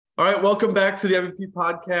All right, welcome back to the MVP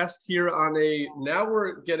podcast here now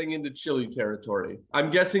we're getting into chilly territory.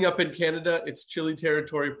 I'm guessing up in Canada, it's chilly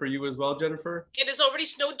territory for you as well, Jennifer? It has already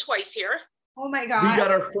snowed twice here. Oh my God. We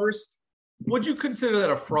got our first, would you consider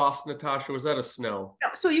that a frost, Natasha? Was that a snow? No,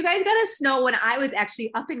 so you guys got a snow when I was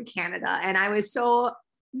actually up in Canada, and I was so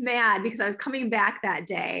mad because I was coming back that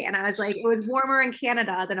day and I was like, it was warmer in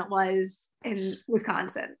Canada than it was in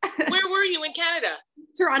Wisconsin. Where were you in Canada?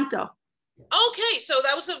 Toronto. Okay, so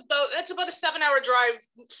that's about a 7-hour drive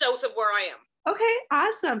south of where I am. Okay,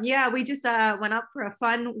 awesome. Yeah, we just went up for a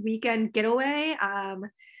fun weekend getaway.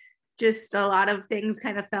 Just a lot of things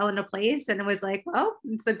kind of fell into place, and it was like, well,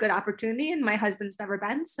 it's a good opportunity, and my husband's never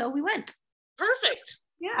been, so we went. Perfect.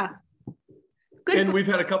 Yeah. Good. And we've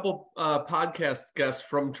had a couple podcast guests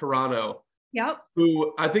from Toronto. Yep.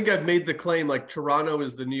 Who I think I've made the claim like Toronto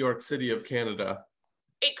is the New York City of Canada.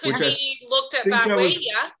 It could be looked at that way,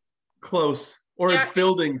 yeah. Close, or it's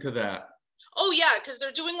building to that. Oh yeah, because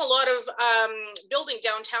they're doing a lot of building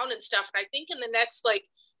downtown and stuff. And I think in the next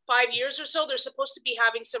 5 years or so, they're supposed to be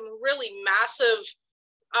having some really massive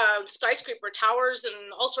skyscraper towers and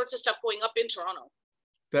all sorts of stuff going up in Toronto.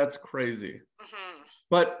 That's crazy. Mm-hmm.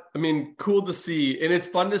 But I mean, cool to see. And it's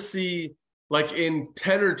fun to see like in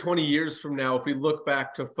 10 or 20 years from now, if we look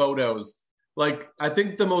back to photos, like I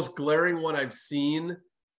think the most glaring one I've seen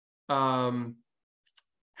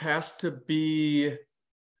has to be,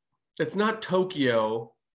 it's not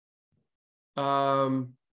Tokyo. Man,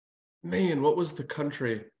 what was the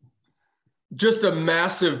country? Just a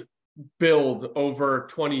massive build over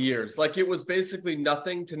 20 years. Like it was basically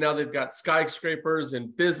nothing to now they've got skyscrapers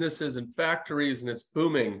and businesses and factories and it's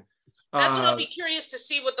booming. That's what I'll be curious to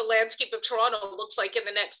see what the landscape of Toronto looks like in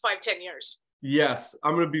the next 5-10 years. Yes,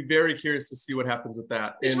 I'm going to be very curious to see what happens with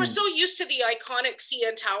that. Because we're so used to the iconic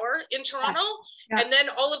CN Tower in Toronto, and then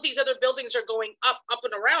all of these other buildings are going up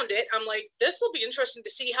and around it. I'm like, this will be interesting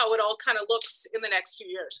to see how it all kind of looks in the next few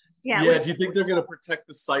years. Yeah. Do you think they're going to protect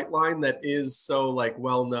the sight line that is so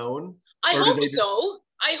well known? I hope so.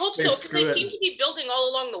 Because they seem to be building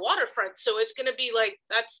all along the waterfront, so it's going to be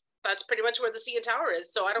that's pretty much where the CN Tower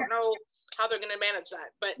is. So I don't know how they're going to manage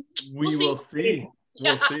that, but we will see.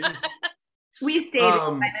 We'll see. We stayed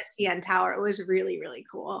by the CN Tower. It was really, really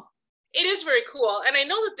cool. It is very cool. And I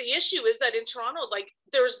know that the issue is that in Toronto,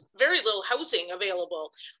 there's very little housing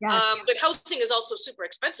available. Yes. But housing is also super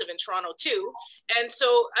expensive in Toronto too. And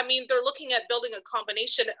so, I mean, they're looking at building a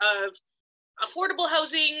combination of affordable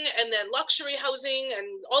housing and then luxury housing and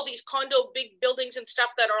all these condo big buildings and stuff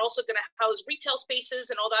that are also going to house retail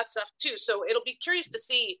spaces and all that stuff too. So it'll be curious to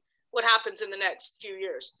see what happens in the next few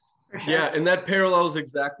years. Sure. Yeah, and that parallels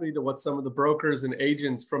exactly to what some of the brokers and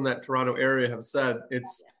agents from that Toronto area have said.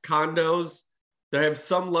 It's condos. They have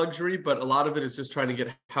some luxury, but a lot of it is just trying to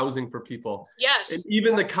get housing for people. Yes. And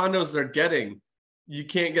even the condos they're getting, you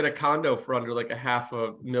can't get a condo for under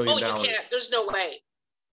 $500,000. Oh, you can't. There's no way.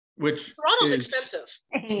 Which Toronto's expensive.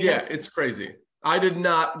 Yeah, it's crazy. I did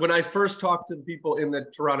not, when I first talked to people in the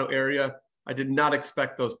Toronto area, I did not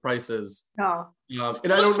expect those prices. No. And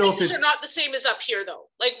those I don't know if prices are not the same as up here, though.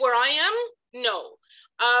 Like where I am, no.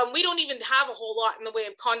 We don't even have a whole lot in the way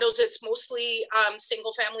of condos. It's mostly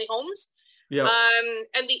single family homes. Yeah.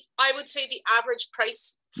 And I would say the average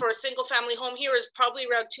price for a single family home here is probably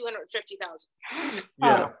around $250,000.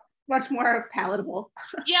 Yeah. Much more palatable.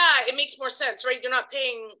 Yeah, it makes more sense, right? You're not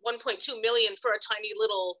paying $1.2 million for a tiny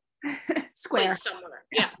little square place somewhere.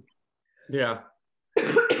 Yeah. Yeah.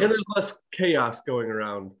 And there's less chaos going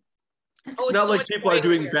around. Oh, not so like people are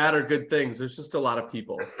doing bad or good things. There's just a lot of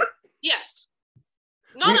people. Yes.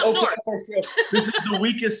 Not up north. This is the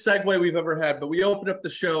weakest segue we've ever had, but we opened up the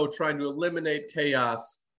show trying to eliminate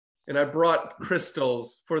chaos. And I brought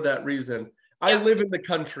crystals for that reason. I live in the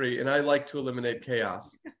country and I like to eliminate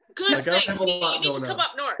chaos. Good thing. See, you need to come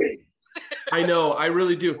up north. I know, I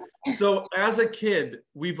really do. So as a kid,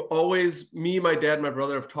 we've always, me, my dad, my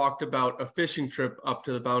brother have talked about a fishing trip up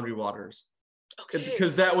to the Boundary Waters. Okay.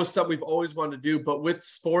 Because that was something we've always wanted to do. But with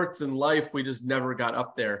sports and life, we just never got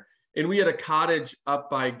up there. And we had a cottage up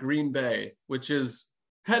by Green Bay, which is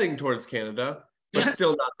heading towards Canada, but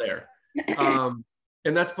still not there.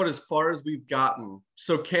 And that's about as far as we've gotten.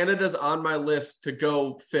 So Canada's on my list to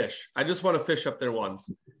go fish. I just want to fish up there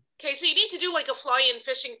once. Okay, so you need to do like a fly-in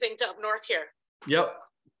fishing thing to up north here. Yep,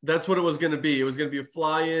 that's what it was going to be. It was going to be a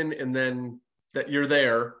fly-in, and then that you're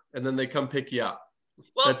there, and then they come pick you up.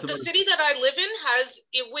 Well, the city that I live in has,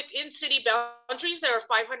 within city boundaries, there are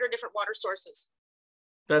 500 different water sources.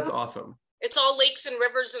 That's awesome. It's all lakes and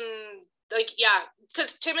rivers and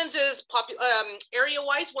because Timmins is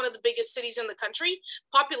area-wise one of the biggest cities in the country.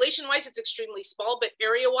 Population-wise, it's extremely small, but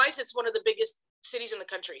area-wise, it's one of the biggest cities in the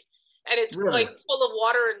country. And it's really? like full of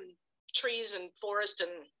water and trees and forest and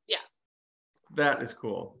yeah. That is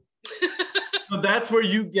cool. So that's where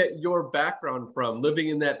you get your background from, living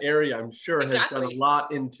in that area, I'm sure has done a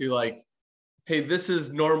lot into like, hey, this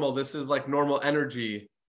is normal. This is like normal energy.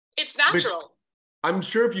 It's natural. I'm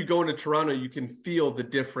sure if you go into Toronto, you can feel the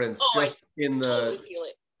difference just in the, totally feel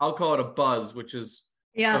it. I'll call it a buzz, which is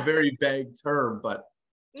a very vague term, but.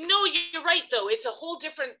 No, you're right though. It's a whole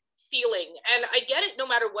different feeling. And I get it no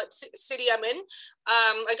matter what city I'm in.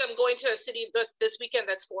 Like I'm going to a city this weekend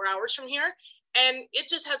that's 4 hours from here. And it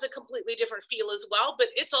just has a completely different feel as well, but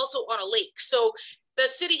it's also on a lake. So the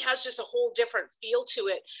city has just a whole different feel to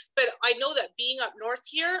it. But I know that being up north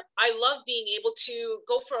here, I love being able to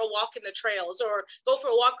go for a walk in the trails or go for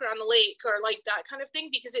a walk around the lake or like that kind of thing,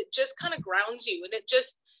 because it just kind of grounds you. And it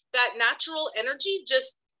just, that natural energy,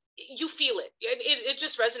 just, you feel it. It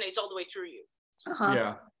just resonates all the way through you.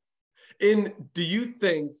 Yeah. And do you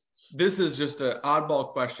think, this is just an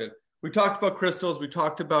oddball question, we talked about crystals, we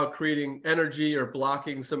talked about creating energy or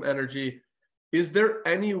blocking some energy. Is there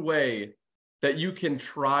any way that you can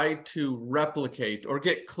try to replicate or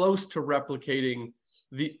get close to replicating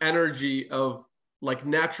the energy of like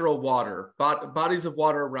natural water, bodies of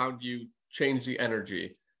water around you change the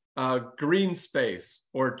energy, green space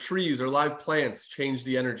or trees or live plants change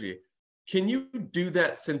the energy? Can you do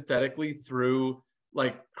that synthetically through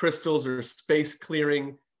like crystals or space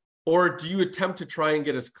clearing? Or do you attempt to try and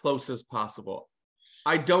get as close as possible?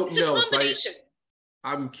 I don't know. It's a combination.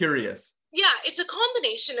 I'm curious. Yeah, it's a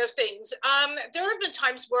combination of things. There have been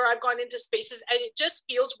times where I've gone into spaces and it just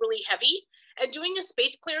feels really heavy. And doing a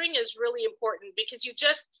space clearing is really important because you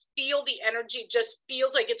just feel the energy just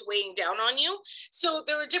feels like it's weighing down on you. So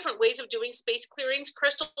there are different ways of doing space clearings.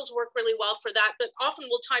 Crystals work really well for that, but often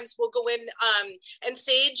times we'll go in and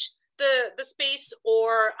sage the space,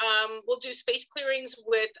 or we'll do space clearings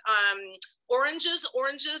with oranges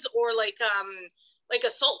or like a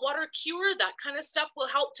saltwater cure. That kind of stuff will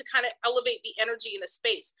help to kind of elevate the energy in a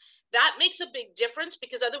space. That makes a big difference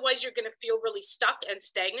because otherwise you're going to feel really stuck and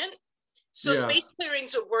stagnant. So space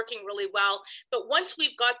clearings are working really well. But once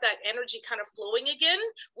we've got that energy kind of flowing again,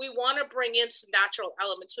 we want to bring in some natural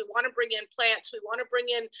elements. We want to bring in plants. We want to bring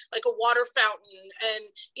in like a water fountain and,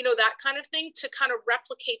 you know, that kind of thing to kind of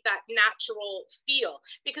replicate that natural feel.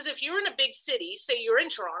 Because if you're in a big city, say you're in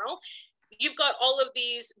Toronto, you've got all of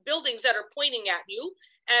these buildings that are pointing at you.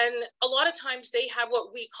 And a lot of times they have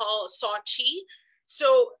what we call Sa Chi.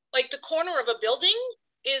 So like the corner of a building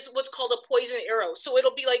is what's called a poison arrow. So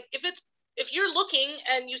it'll be like, if you're looking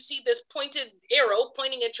and you see this pointed arrow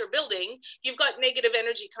pointing at your building, you've got negative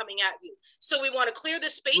energy coming at you. So we want to clear the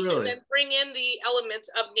space and then bring in the elements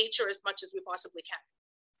of nature as much as we possibly can.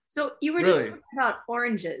 So you were just talking about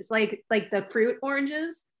oranges, like the fruit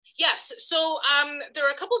oranges? Yes. So there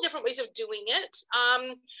are a couple of different ways of doing it.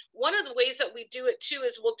 One of the ways that we do it too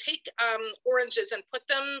is we'll take oranges and put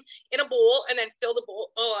them in a bowl and then fill the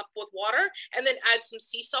bowl up with water and then add some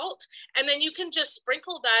sea salt. And then you can just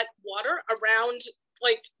sprinkle that water around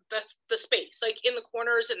like the space, like in the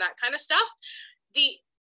corners and that kind of stuff. The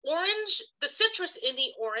citrus in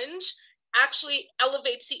the orange actually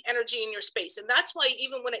elevates the energy in your space. And that's why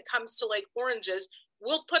even when it comes to like oranges,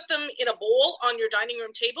 we'll put them in a bowl on your dining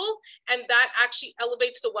room table, and that actually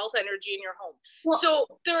elevates the wealth energy in your home. Well, so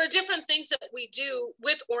there are different things that we do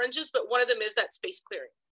with oranges, but one of them is that space clearing.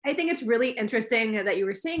 I think it's really interesting that you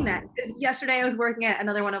were saying that, because yesterday I was working at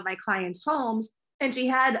another one of my clients' homes, and she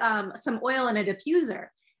had some oil in a diffuser,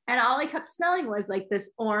 and all I kept smelling was like this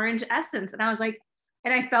orange essence. And I was like,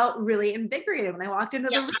 and I felt really invigorated when I walked into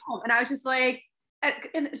the room. And I was just like,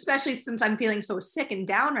 and especially since I'm feeling so sick and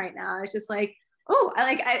down right now, I was just like, oh,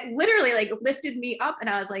 I literally like lifted me up, and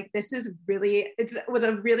I was like, this is really, it was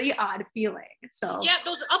a really odd feeling. So yeah,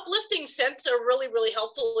 those uplifting scents are really, really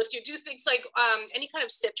helpful. If you do things like any kind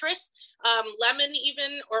of citrus, lemon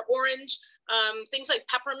even, or orange, things like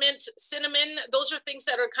peppermint, cinnamon, those are things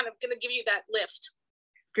that are kind of going to give you that lift.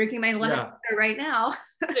 Drinking my lemon water right now.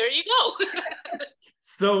 There you go.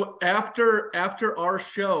 So after our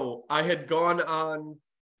show, I had gone on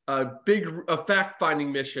a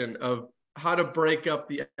fact-finding mission of how to break up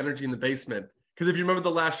the energy in the basement. Because if you remember the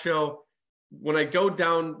last show, when I go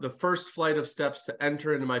down the first flight of steps to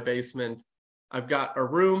enter into my basement, I've got a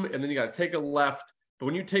room, and then you got to take a left. But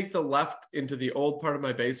when you take the left into the old part of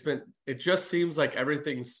my basement, it just seems like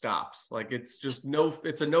everything stops. Like it's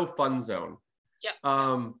a no fun zone.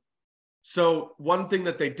 Yeah. So one thing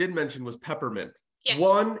that they did mention was peppermint. Yes.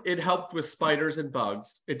 One, it helped with spiders and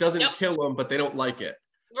bugs. It doesn't kill them, but they don't like it.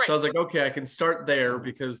 Right. So I was like, okay, I can start there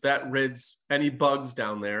because that rids any bugs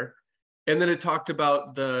down there. And then it talked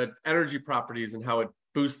about the energy properties and how it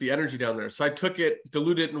boosts the energy down there. So I took it,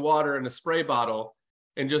 diluted it in water in a spray bottle,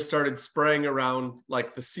 and just started spraying around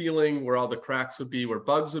like the ceiling where all the cracks would be, where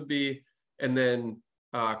bugs would be, and then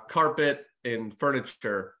carpet and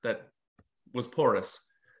furniture that was porous.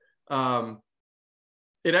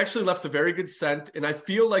 It actually left a very good scent, and I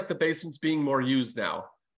feel like the basin's being more used now.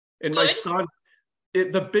 And my son,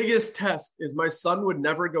 the biggest test is my son would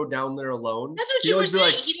never go down there alone. That's what you were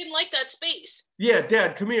saying. He didn't like that space. Yeah,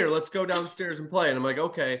 Dad, come here. Let's go downstairs and play. And I'm like,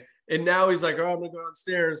 okay. And now he's like, oh, I'm gonna go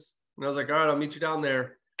downstairs. And I was like, all right, I'll meet you down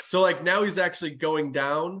there. So like now he's actually going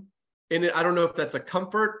down. And I don't know if that's a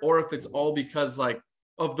comfort or if it's all because like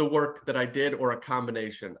of the work that I did or a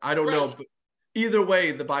combination. I don't know. But either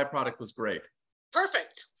way, the byproduct was great.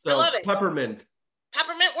 Perfect. So I love it. Peppermint.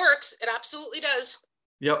 Peppermint works. It absolutely does.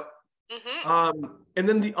 Yep. Mm-hmm. And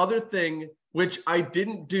then the other thing, which I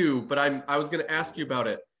didn't do, but I was going to ask you about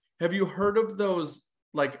it. Have you heard of those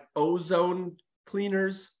like ozone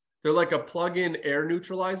cleaners? They're like a plug-in air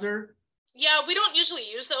neutralizer. Yeah, we don't usually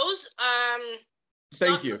use those.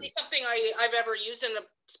 Thank you. Not really something I've ever used in a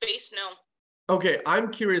space. No. Okay,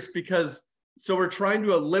 I'm curious because so we're trying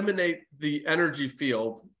to eliminate the energy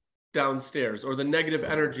field downstairs or the negative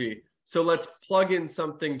energy. So let's plug in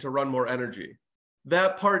something to run more energy.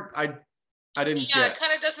 That part I didn't get. Yeah, it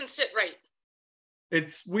kind of doesn't sit right.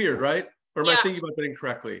 It's weird, right? Or am I thinking about that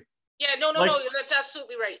incorrectly? Yeah, no, that's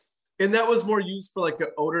absolutely right. And that was more used for like an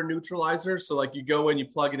odor neutralizer. So like you go in, you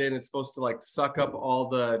plug it in, it's supposed to like suck up all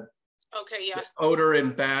the the odor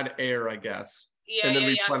and bad air, I guess. Yeah, and then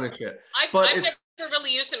replenish it. I've never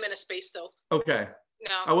really used them in a space though. Okay.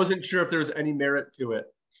 No. I wasn't sure if there was any merit to it.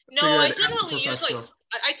 No, I generally use like,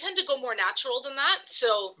 I tend to go more natural than that.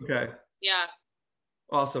 So okay. Yeah.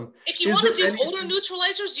 Awesome. If you want to do odor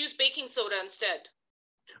neutralizers, use baking soda instead.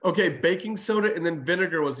 Okay, baking soda and then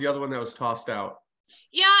vinegar was the other one that was tossed out.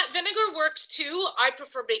 Yeah, vinegar works too. I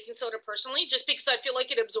prefer baking soda personally, just because I feel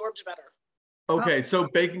like it absorbs better. Okay, so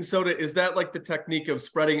baking soda, is that like the technique of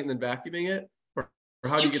spreading it and then vacuuming it? Or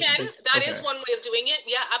how do you get can. That is one way of doing it.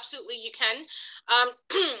 Yeah, absolutely, you can.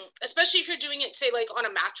 Especially if you're doing it, say, like on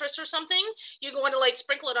a mattress or something. You go in to like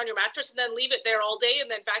sprinkle it on your mattress and then leave it there all day and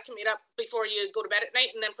then vacuum it up before you go to bed at night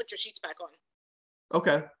and then put your sheets back on.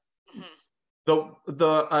 Okay. Mm-hmm.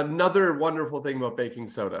 The another wonderful thing about baking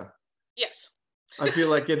soda. Yes. I feel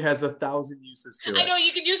like it has 1,000 uses to it. I know,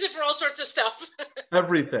 you can use it for all sorts of stuff.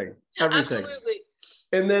 Everything. Absolutely.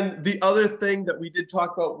 And then the other thing that we did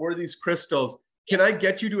talk about were these crystals. Can I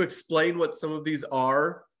get you to explain what some of these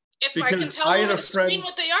are? If because I can tell you on the screen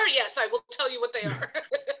what they are, yes, I will tell you what they are.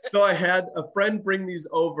 So I had a friend bring these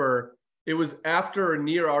over. It was after or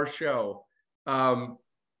near our show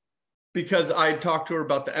because I talked to her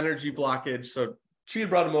about the energy blockage. So she had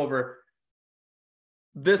brought them over.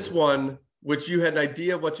 This one, which you had an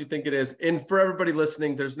idea of what you think it is. And for everybody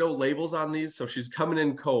listening, there's no labels on these. So she's coming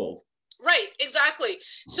in cold. Right, exactly.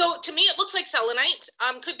 So to me, it looks like selenite.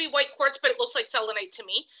 Could be white quartz, but it looks like selenite to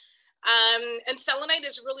me. And selenite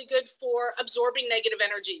is really good for absorbing negative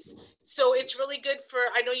energies. So it's really good for,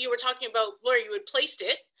 I know you were talking about where you had placed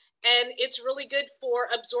it, and it's really good for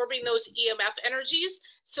absorbing those EMF energies.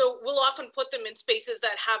 So we'll often put them in spaces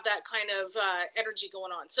that have that kind of energy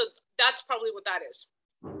going on. So that's probably what that is.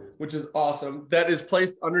 Which is awesome. That is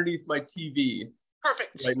placed underneath my TV.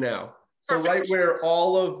 Perfect. Right now. So right where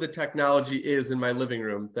all of the technology is in my living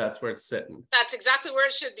room, that's where it's sitting. That's exactly where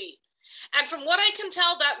it should be. And from what I can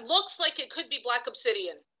tell, that looks like it could be black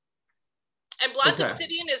obsidian. And black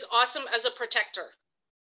obsidian is awesome as a protector.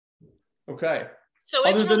 Okay. So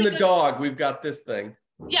other than the dog, we've got this thing.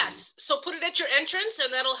 Yes. So put it at your entrance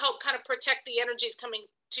and that'll help kind of protect the energies coming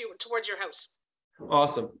towards your house.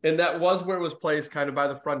 Awesome. And that was where it was placed, kind of by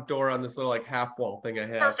the front door on this little like half wall thing I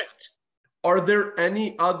have. Perfect. Are there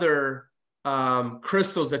any other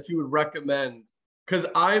crystals that you would recommend? Because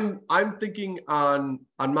I'm thinking on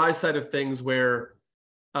my side of things where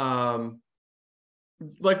like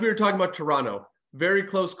we were talking about Toronto, very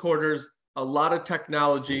close quarters, a lot of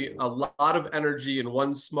technology, a lot of energy in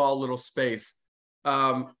one small little space.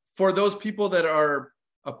 For those people that are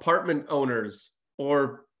apartment owners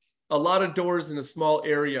or a lot of doors in a small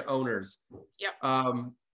area owners,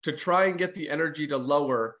 to try and get the energy to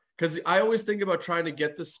lower, because I always think about trying to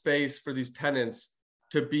get the space for these tenants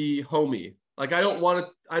to be homey. Like I don't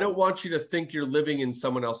want you to think you're living in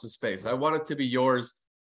someone else's space. I want it to be yours.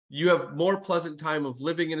 You have more pleasant time of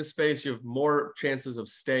living in a space. You have more chances of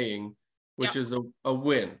staying, which is a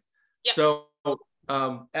win. So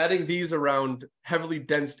adding these around heavily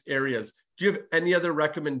dense areas. Do you have any other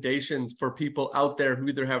recommendations for people out there who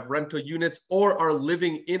either have rental units or are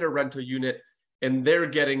living in a rental unit and they're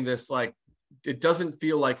getting this, like, it doesn't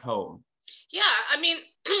feel like home. Yeah, I mean,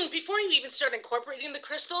 before you even start incorporating the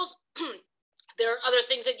crystals, there are other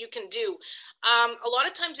things that you can do. A lot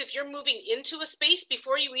of times if you're moving into a space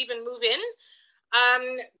before you even move in,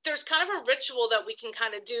 there's kind of a ritual that we can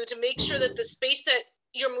kind of do to make sure that the space that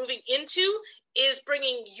you're moving into is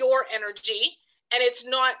bringing your energy and it's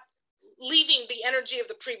not leaving the energy of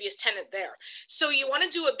the previous tenant there. So you want to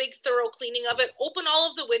do a big thorough cleaning of it, open all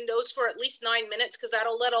of the windows for at least 9 minutes because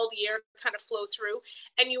that'll let all the air kind of flow through.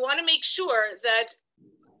 And you want to make sure that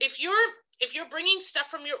if you're bringing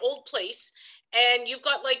stuff from your old place and you've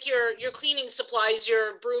got like your cleaning supplies,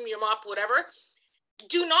 your broom, your mop, whatever,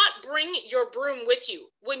 do not bring your broom with you.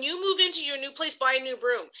 When you move into your new place, buy a new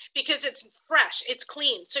broom because it's fresh, it's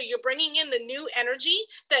clean. So you're bringing in the new energy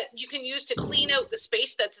that you can use to clean out the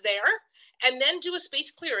space that's there, and then do a space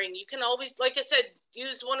clearing. You can always, like I said,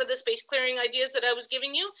 use one of the space clearing ideas that I was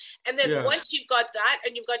giving you. And then once you've got that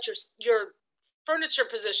and you've got your furniture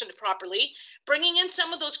positioned properly, bringing in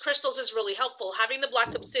some of those crystals is really helpful. Having the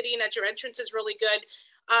black obsidian at your entrance is really good.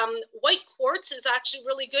 White quartz is actually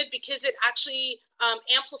really good because it actually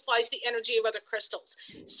amplifies the energy of other crystals.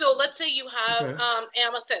 So let's say you have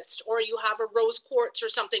amethyst or you have a rose quartz or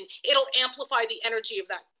something, it'll amplify the energy of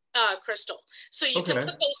that crystal. So you can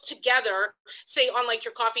put those together, say on like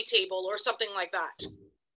your coffee table or something like that.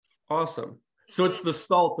 Awesome. So it's the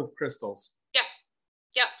salt of crystals. Yeah.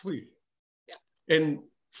 Yeah. Sweet. Yeah. And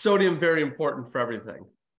sodium, very important for everything.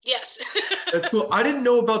 Yes. That's cool. I didn't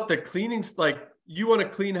know about the cleanings. Like, you want a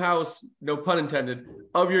clean house, no pun intended,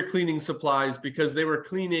 of your cleaning supplies because they were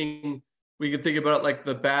cleaning. We could think about it like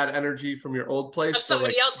the bad energy from your old place. Of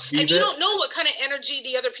somebody else. And you don't know what kind of energy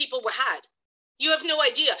the other people had. You have no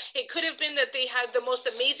idea. It could have been that they had the most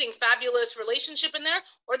amazing, fabulous relationship in there,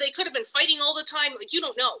 or they could have been fighting all the time. Like, you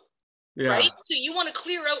don't know. Yeah. Right? So you want to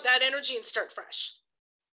clear out that energy and start fresh.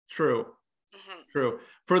 True. True.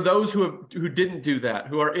 For those who didn't do that,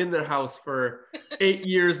 who are in their house for 8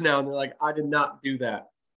 years now, and they're like, I did not do that.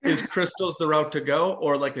 Is crystals the route to go,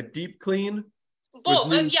 or like a deep clean?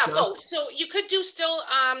 Both. Yeah, both. So you could do still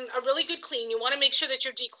a really good clean. You want to make sure that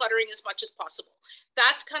you're decluttering as much as possible.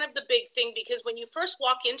 That's kind of the big thing, because when you first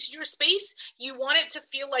walk into your space, you want it to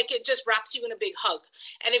feel like it just wraps you in a big hug.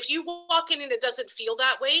 And if you walk in and it doesn't feel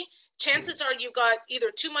that way, chances are you got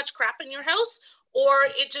either too much crap in your house, or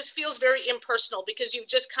it just feels very impersonal because you've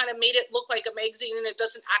just kind of made it look like a magazine and it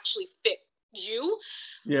doesn't actually fit you.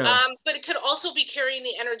 Yeah. But it could also be carrying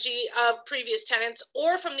the energy of previous tenants,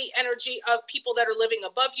 or from the energy of people that are living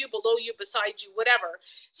above you, below you, beside you, whatever.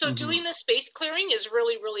 So doing the space clearing is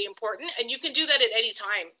really, really important. And you can do that at any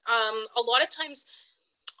time. A lot of times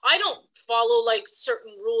I don't follow like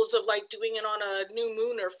certain rules of like doing it on a new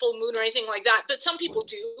moon or full moon or anything like that, but some people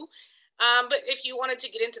do. But if you wanted to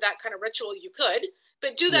get into that kind of ritual, you could,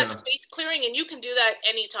 but do that space clearing, and you can do that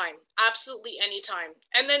anytime, absolutely anytime.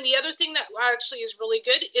 And then the other thing that actually is really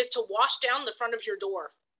good is to wash down the front of your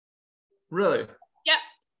door. Really? Yeah.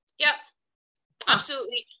 Yeah,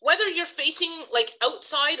 absolutely. Whether you're facing like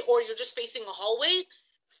outside or you're just facing a hallway,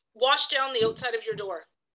 wash down the outside of your door.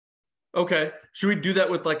 Okay. Should we do that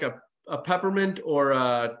with like a peppermint or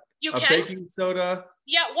a baking soda?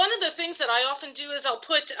 Yeah, one of the things that I often do is I'll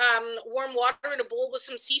put warm water in a bowl with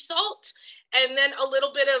some sea salt and then a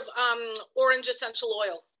little bit of orange essential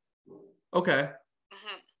oil. Okay.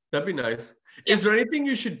 That'd be nice. Yeah. Is there anything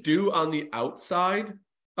you should do on the outside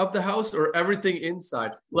of the house, or everything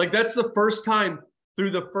inside? Like, that's the first time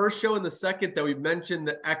through the first show and the second that we mentioned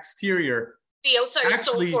the exterior. The outside is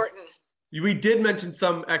so important. We did mention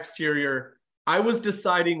some exterior. I was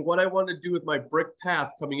deciding what I wanted to do with my brick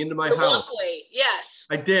path coming into my house. Walkway, yes.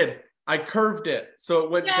 I did. I curved it. So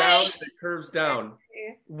it went down and it curves down.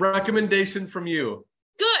 Recommendation from you.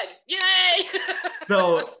 Good. Yay.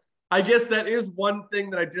 So I guess that is one thing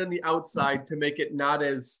that I did on the outside to make it not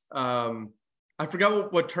as, I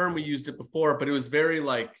forgot what term we used it before, but it was very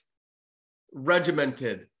like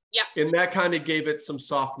regimented. Yeah. And that kind of gave it some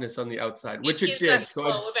softness on the outside, which it did. That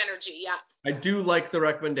flow of energy. Yeah. I do like the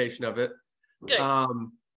recommendation of it. Good.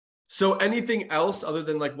 So anything else other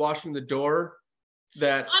than like washing the door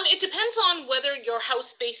that it depends on whether your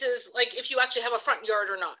house faces, like if you actually have a front yard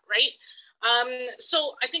or not, right?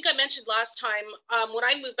 So I think I mentioned last time, when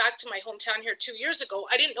I moved back to my hometown here 2 years ago,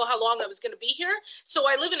 I didn't know how long I was going to be here. So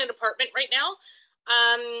I live in an apartment right now.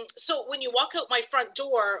 So when you walk out my front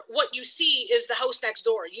door, what you see is the house next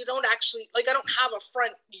door. You don't actually, like, I don't have a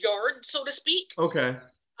front yard, so to speak. Okay.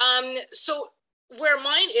 So where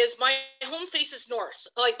mine is, my home faces north,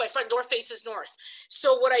 like my front door faces north.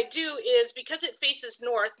 So what I do is, because it faces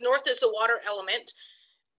north, north is the water element,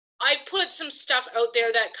 I've put some stuff out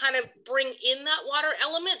there that kind of bring in that water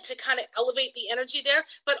element to kind of elevate the energy there,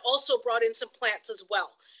 but also brought in some plants as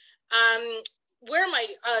well. Where my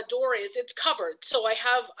door is, it's covered, so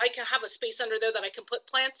I can have a space under there that I can put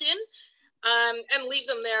plants in, and leave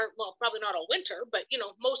them there. Well, probably not all winter, but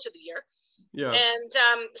most of the year. Yeah. And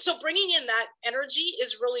so bringing in that energy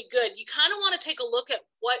is really good. You kind of want to take a look at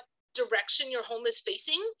what direction your home is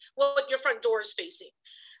facing, what your front door is facing.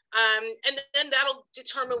 And then that'll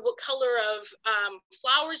determine what color of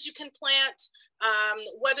flowers you can plant,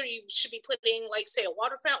 whether you should be putting, like, say, a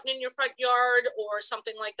water fountain in your front yard or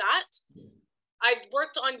something like that. I've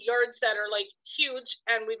worked on yards that are like huge,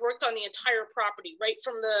 and we've worked on the entire property, right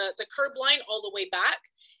from the curb line all the way back.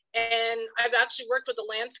 And I've actually worked with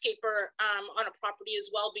a landscaper on a property as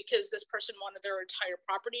well, because this person wanted their entire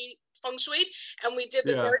property feng shuied. And we did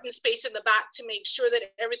the garden space in the back to make sure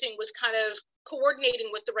that everything was kind of coordinating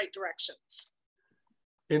with the right directions.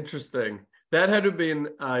 Interesting. That had to have been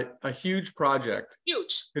a huge project.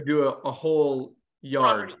 Huge. To do a whole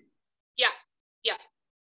yard. Property. Yeah. Yeah.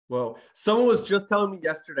 Well, someone was just telling me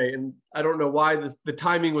yesterday, and I don't know why the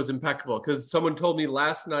timing was impeccable, because someone told me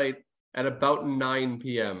last night at about 9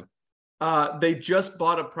 p.m. They just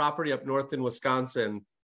bought a property up north in Wisconsin,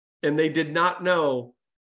 and they did not know,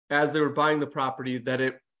 as they were buying the property, that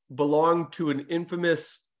it belonged to an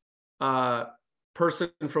infamous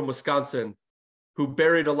person from Wisconsin who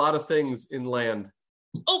buried a lot of things in land.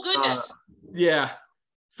 Oh, goodness. Yeah.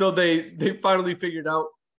 So they finally figured out,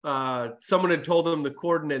 someone had told them the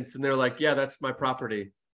coordinates, and they're like, yeah, that's my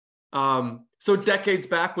property. So decades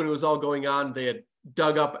back when it was all going on, they had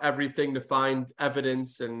dug up everything to find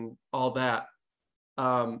evidence and all that.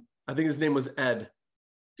 I think his name was Ed.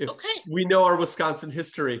 Okay. We know our Wisconsin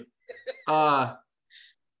history. So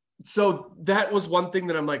that was one thing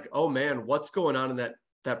that I'm like, oh man, what's going on in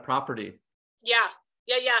that property? Yeah.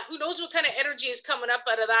 Who knows what kind of energy is coming up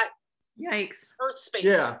out of that Yikes. earth space?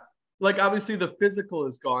 Yeah. Like, obviously the physical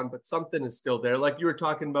is gone, but something is still there. Like you were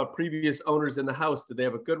talking about previous owners in the house. Did they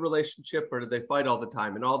have a good relationship, or did they fight all the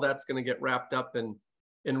time? And all that's going to get wrapped up and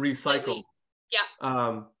recycled.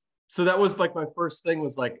 Yeah. So that was like my first thing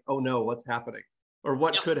was like, oh no, what's happening? Or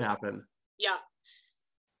what could happen? Yeah.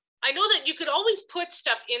 I know that you could always put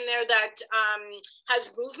stuff in there that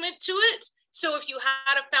has movement to it. So if you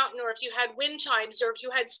had a fountain, or if you had wind chimes, or if you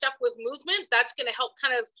had stuff with movement, that's going to help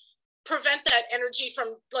kind of prevent that energy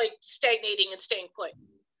from like stagnating and staying put.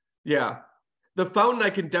 Yeah. The fountain, I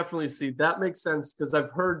can definitely see. That makes sense, because I've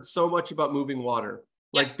heard so much about moving water.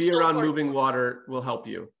 Like be around moving water will help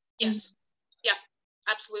you. Yes. Yeah,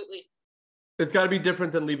 absolutely. It's got to be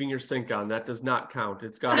different than leaving your sink on. That does not count.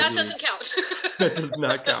 It's got to be. That doesn't count. That does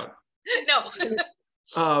not count.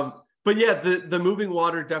 No. But yeah, the moving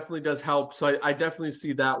water definitely does help. So I definitely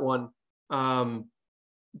see that one.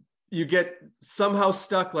 You get somehow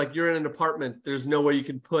stuck, like you're in an apartment. There's no way you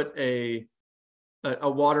can put a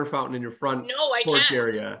water fountain in your front porch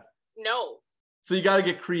area. No. So you got to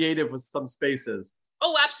get creative with some spaces.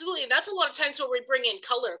 Oh, absolutely. And that's a lot of times where we bring in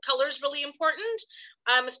color. Color is really important,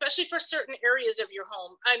 especially for certain areas of your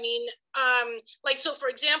home. I mean, like, so for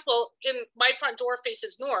example, in my front door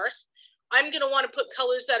faces north. I'm going to want to put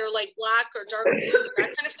colors that are like black or dark blue,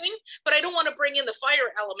 that kind of thing. But I don't want to bring in the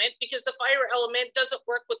fire element, because the fire element doesn't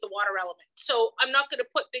work with the water element. So I'm not going to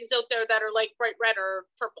put things out there that are like bright red or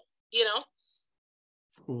purple,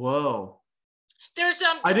 Whoa. There's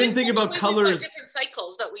I didn't think about colors. Different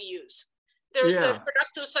cycles that we use. There's the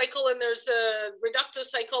productive cycle, and there's the reductive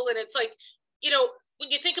cycle. And it's like, when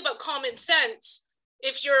you think about common sense,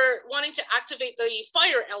 if you're wanting to activate the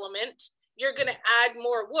fire element, you're going to add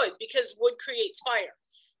more wood, because wood creates fire.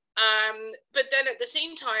 But then at the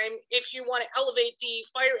same time, if you want to elevate the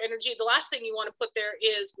fire energy, the last thing you want to put there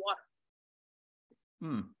is water.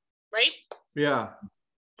 Right? Yeah.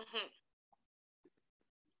 Mm-hmm.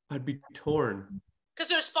 I'd be torn. Because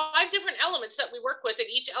there's 5 different elements that we work with, and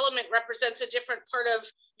each element represents a different part of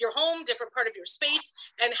your home, different part of your space,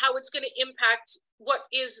 and how it's going to impact what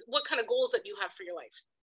kind of goals that you have for your life.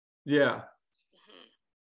 Yeah.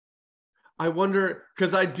 I wonder,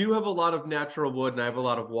 because I do have a lot of natural wood and I have a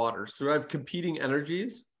lot of water. So I have competing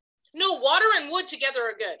energies. No, water and wood together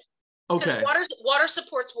are good. Okay. Because water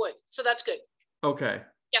supports wood. So that's good. Okay.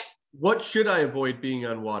 Yeah. What should I avoid being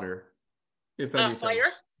on water, if anything?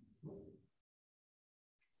 Fire.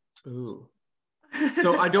 Ooh.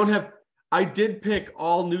 So I did pick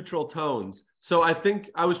all neutral tones. So I think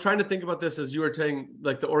I was trying to think about this as you were saying,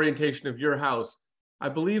 like the orientation of your house. I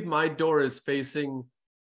believe my door is facing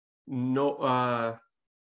northeast.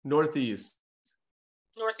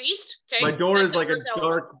 Northeast? Okay. My door is like a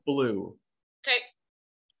dark blue. Okay.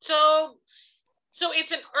 So So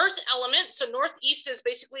it's an earth element. So northeast is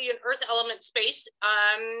basically an earth element space.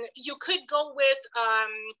 You could go with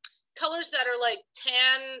colors that are like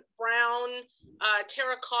tan, brown,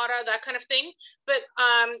 terracotta, that kind of thing. But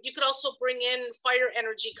you could also bring in fire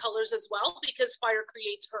energy colors as well, because fire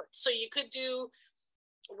creates earth. So you could do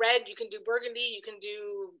red, you can do burgundy, you can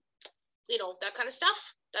do, you know, that kind of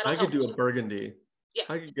stuff. I could do a burgundy. Yeah.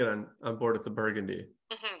 I could get on board with the burgundy.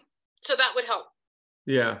 Mm-hmm. So that would help.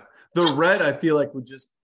 Yeah. The red, I feel like, would just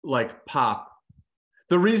like pop.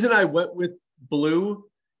 The reason I went with blue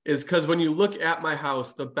is because when you look at my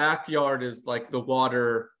house, the backyard is like the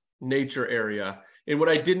water nature area. And what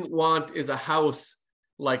I didn't want is a house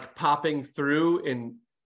like popping through and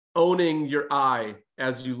owning your eye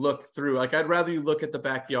as you look through. Like, I'd rather you look at the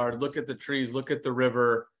backyard, look at the trees, look at the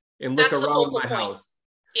river, and look around my house.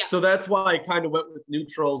 Yeah. So that's why I kind of went with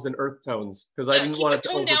neutrals and earth tones, because I didn't want it to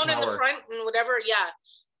tone down in the front and whatever. Yeah.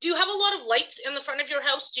 Do you have a lot of lights in the front of your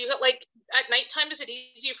house? Do you have, like, at nighttime, is it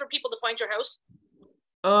easier for people to find your house?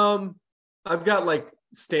 I've got like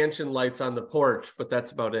stanchion lights on the porch, but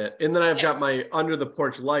that's about it. And then I've got my under the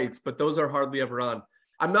porch lights, but those are hardly ever on.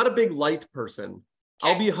 I'm not a big light person.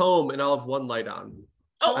 I'll be home and I'll have one light on.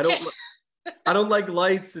 Oh, okay. I don't like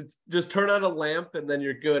lights. It's just turn on a lamp and then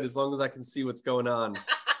you're good, as long as I can see what's going on.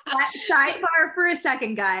 Sidebar for a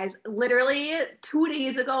second, guys. Literally 2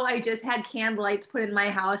 days ago, I just had candle lights put in my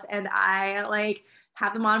house, and I like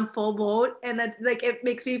have them on full boat, and that's like, it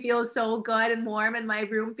makes me feel so good and warm, and my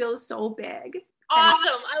room feels so big.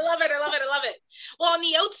 Awesome. I love it. I love it. I love it. Well, on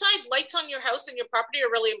the outside, lights on your house and your property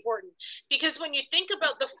are really important, because when you think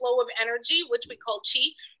about the flow of energy, which we call chi,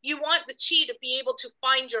 you want the chi to be able to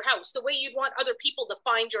find your house the way you'd want other people to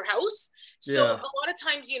find your house. So a lot of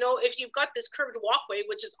times, you know, if you've got this curved walkway,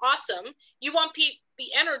 which is awesome, you want the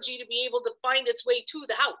energy to be able to find its way to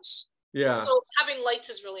the house. Yeah. So having lights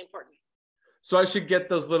is really important. So I should get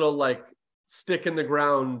those little like stick in the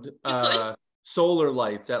ground solar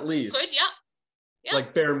lights at least. You could, yeah. Yeah.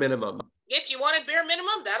 Like bare minimum. If you wanted bare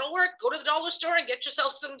minimum, that'll work. Go to the dollar store and get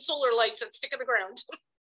yourself some solar lights that stick in the ground.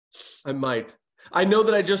 I might. I know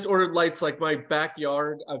that I just ordered lights. Like my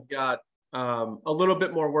backyard, I've got a little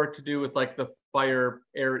bit more work to do with like the fire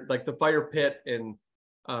air, like the fire pit, and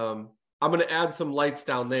I'm going to add some lights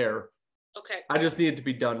down there. Okay. I just need it to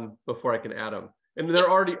be done before I can add them, and they're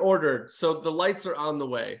already ordered, so the lights are on the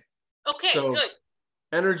way. Okay, so good.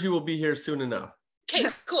 Energy will be here soon enough. Okay,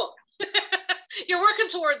 cool. You're working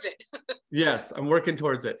towards it. Yes, I'm working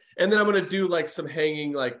towards it. And then I'm going to do like some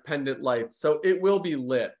hanging like pendant lights. So it will be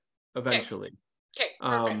lit eventually. Okay,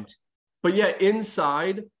 perfect. But yeah,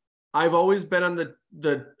 inside, I've always been on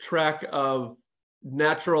the track of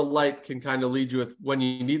natural light can kind of lead you with when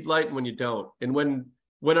you need light and when you don't. And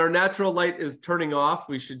when our natural light is turning off,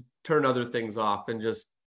 we should turn other things off and just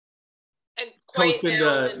coast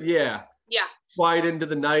into, quiet into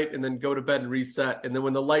the night, and then go to bed and reset. And then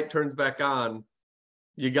when the light turns back on,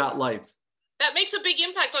 you got lights. That makes a big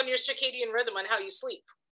impact on your circadian rhythm and how you sleep.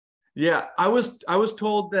 Yeah, I was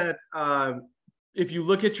told that if you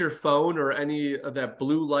look at your phone or any of that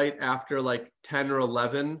blue light after like 10 or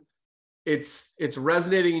 11, it's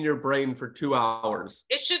resonating in your brain for 2 hours.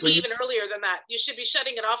 It should be even earlier than that. You should be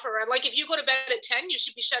shutting it off around, like if you go to bed at 10, you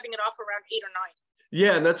should be shutting it off around 8 or 9.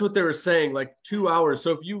 Yeah, and that's what they were saying, like 2 hours.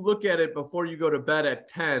 So if you look at it before you go to bed at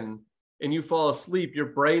 10 and you fall asleep, your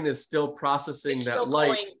brain is still processing that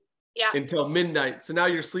light until midnight. So now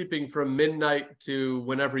you're sleeping from midnight to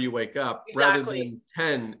whenever you wake up, rather than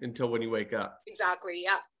 10 until when you wake up. Exactly,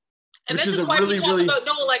 yeah. And this is why we talk about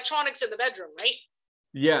no electronics in the bedroom, right?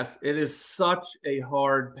 Yes, it is such a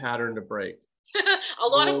hard pattern to break. A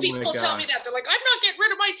lot of people tell me that. They're like, I'm not getting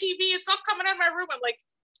rid of my TV. It's not coming out of my room. I'm like,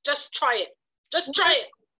 just try it. Just try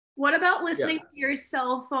it. What about listening to your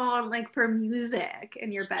cell phone, like for music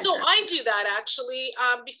in your bedroom? So I do that actually.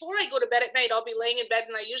 Before I go to bed at night, I'll be laying in bed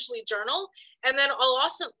and I usually journal. And then I'll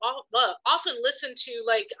also often listen to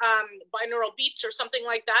like binaural beats or something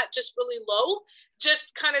like that, just really low,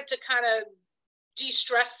 just kind of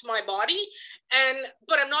de-stress my body.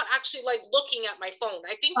 But I'm not actually like looking at my phone.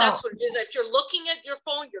 I think that's what it is. If you're looking at your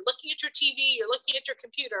phone, you're looking at your TV, you're looking at your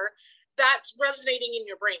computer, that's resonating in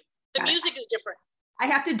your brain. The music is different. I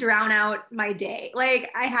have to drown out my day. Like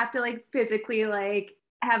I have to like physically like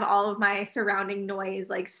have all of my surrounding noise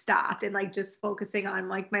like stopped and like just focusing on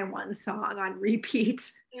like my one song on repeat.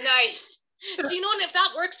 Nice. So you know, and if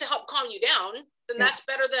that works to help calm you down, then that's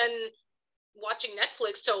better than watching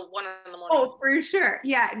Netflix till 1 a.m. Oh, for sure.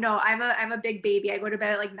 Yeah. No, I'm a big baby. I go to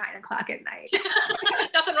bed at like 9 o'clock at night.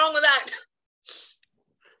 Nothing wrong with that.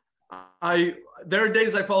 There are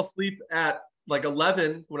days I fall asleep at like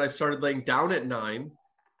 11 when I started laying down at 9.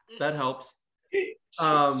 That helps.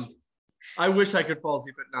 I wish I could fall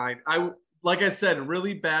asleep at 9. Like I said,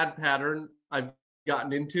 really bad pattern I've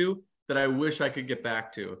gotten into that I wish I could get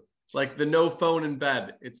back to. Like the no phone in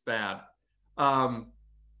bed, it's bad.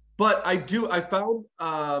 But I found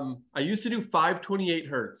I used to do 528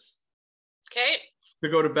 hertz. Okay. To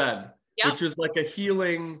go to bed, yep. Which is like a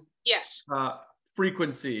healing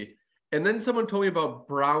frequency. And then someone told me about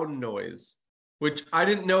brown noise, which I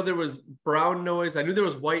didn't know there was brown noise. I knew there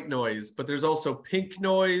was white noise, but there's also pink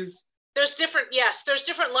noise. There's different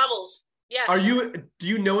levels. Yes. Do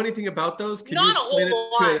you know anything about those? Can Not you explain a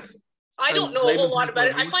whole lot. I don't know a whole lot about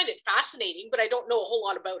it. I find it fascinating, but I don't know a whole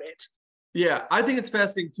lot about it. Yeah, I think it's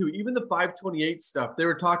fascinating too. Even the 528 stuff, they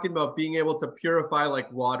were talking about being able to purify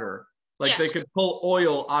like water. Like they could pull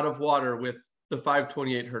oil out of water with the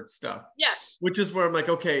 528 hertz stuff. Yes. Which is where I'm like,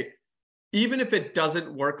 okay, even if it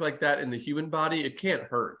doesn't work like that in the human body, it can't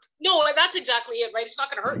hurt. No, that's exactly it, right? It's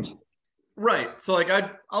not going to hurt you. Right. So like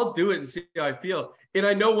I'll do it and see how I feel. And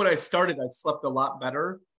I know when I started, I slept a lot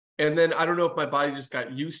better. And then I don't know if my body just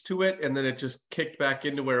got used to it and then it just kicked back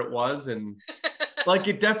into where it was. And like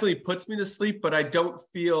it definitely puts me to sleep, but I don't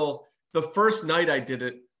feel the first night I did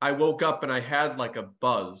it, I woke up and I had like a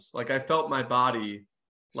buzz. Like I felt my body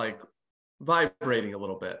like vibrating a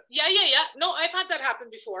little bit. Yeah. No, I've had that happen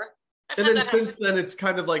before. And then since then it's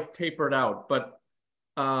kind of like tapered out. But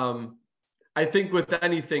I think with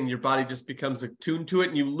anything, your body just becomes attuned to it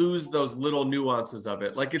and you lose those little nuances of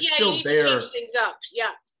it. Like it's still there. To change things up.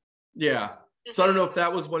 Yeah. Yeah. So I don't know if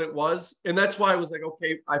that was what it was. And that's why I was like,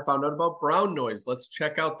 okay, I found out about brown noise. Let's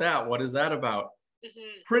check out that. What is that about?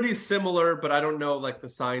 Pretty similar, but I don't know like the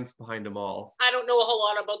science behind them all. I don't know a whole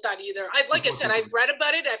lot about that either. Like I said, I've read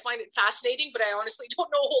about it. I find it fascinating, but I honestly don't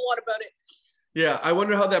know a whole lot about it. Yeah. I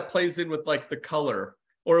wonder how that plays in with like the color,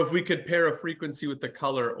 or if we could pair a frequency with the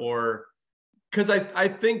color, or because I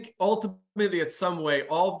think ultimately it's some way,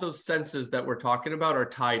 all of those senses that we're talking about are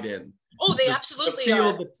tied in. Oh, they absolutely the feel,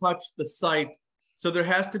 are. The touch, the sight. So there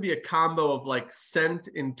has to be a combo of like scent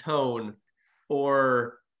and tone,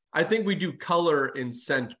 or I think we do color and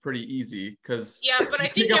scent pretty easy because but I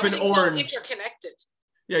think everything's all interconnected.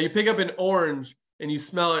 Yeah, you pick up an orange and you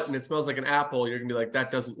smell it and it smells like an apple. You're gonna be like,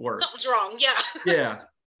 that doesn't work. Something's wrong. Yeah. Yeah,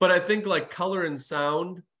 but I think like color and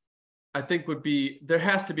sound, I think there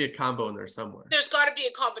has to be a combo in there somewhere. There's got to be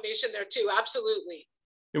a combination there too. Absolutely.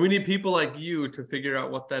 And we need people like you to figure out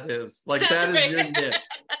what that is. Like that is your niche.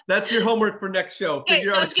 That's your homework for next show.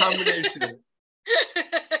 Figure out a combination.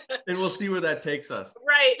 And we'll see where that takes us.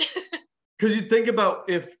 Right. Because you think about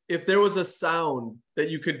if there was a sound that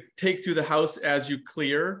you could take through the house as you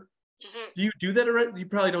clear. Do you do that already? You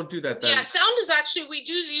probably don't do that then. Yeah, sound is actually, we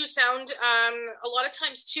do use sound a lot of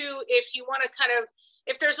times too. If you want to kind of,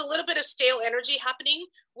 if there's a little bit of stale energy happening,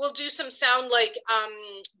 we'll do some sound like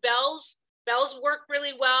bells. Bells work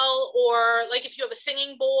really well, or like if you have a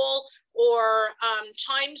singing bowl or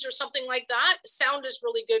chimes or something like that, sound is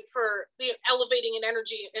really good for the elevating an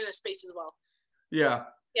energy in a space as well. Yeah.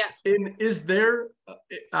 Yeah. And is there,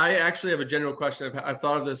 I actually have a general question. I've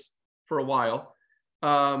thought of this for a while.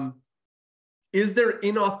 Is there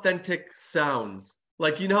inauthentic sounds?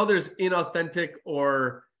 Like, you know how there's inauthentic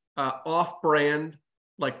or off-brand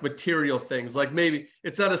like material things, like maybe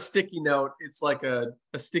it's not a sticky note, it's like a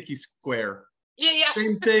sticky square. Yeah.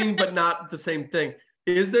 Same thing, but not the same thing.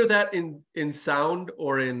 Is there that in sound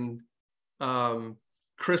or in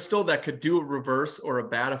crystal that could do a reverse or a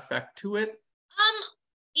bad effect to it?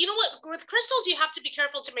 You know what, with crystals, you have to be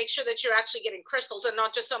careful to make sure that you're actually getting crystals and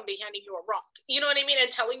not just somebody handing you a rock. You know what I mean? And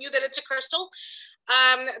telling you that it's a crystal.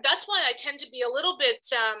 That's why I tend to be a little bit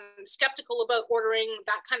skeptical about ordering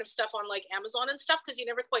that kind of stuff on like Amazon and stuff, because you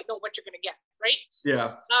never quite know what you're going to get, right?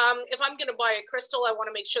 Yeah. If I'm going to buy a crystal, I want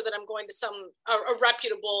to make sure that I'm going to a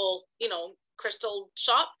reputable, crystal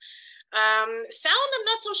shop. Sound, I'm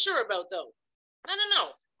not so sure about though. I don't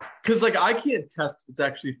know. Because like I can't test if it's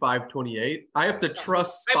actually 528. I have to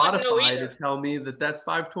trust Spotify to tell me that that's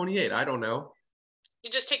 528. I don't know. You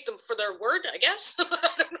just take them for their word, I guess. I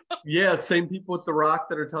don't know. Yeah, same people with the rock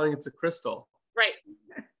that are telling it's a crystal. Right.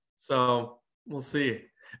 So we'll see.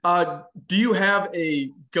 Do you have a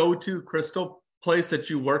go-to crystal place that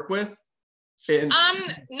you work with?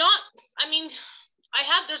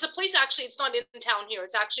 There's a place actually, it's not in town here.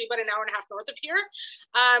 It's actually about an hour and a half north of here,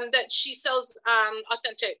 that she sells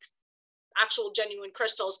authentic, actual genuine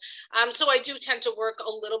crystals. So I do tend to work a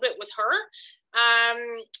little bit with her.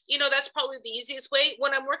 That's probably the easiest way.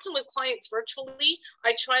 When I'm working with clients virtually,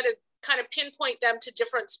 I try to kind of pinpoint them to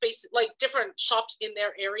different spaces, like different shops in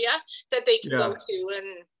their area that they can go to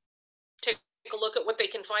and take a look at what they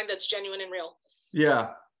can find that's genuine and real.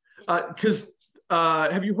 Yeah. Because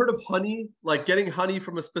have you heard of honey? Like getting honey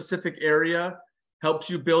from a specific area helps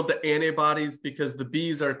you build the antibodies because the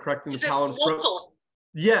bees are collecting the pollen. Local.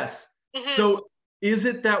 Yes. So is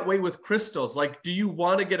it that way with crystals? Like, do you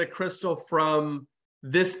want to get a crystal from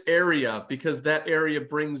this area because that area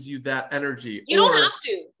brings you that energy? You don't have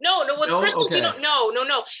to. No, with crystals, okay. you don't.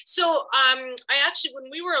 No. So, I actually,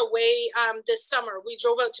 when we were away this summer, we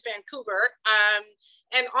drove out to Vancouver.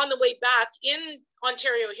 And on the way back in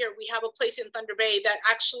Ontario here, we have a place in Thunder Bay that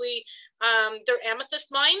actually, they're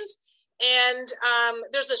amethyst mines. And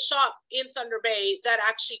there's a shop in Thunder Bay that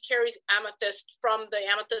actually carries amethyst from the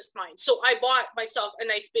amethyst mine. So I bought myself a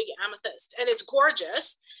nice big amethyst, and it's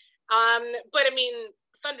gorgeous. But I mean,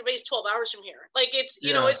 Thunder Bay is 12 hours from here. Like it's,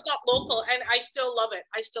 you know, it's not local, and I still love it.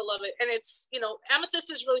 And it's, you know,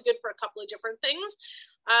 amethyst is really good for a couple of different things.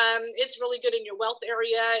 It's really good in your wealth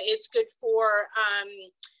area. It's good for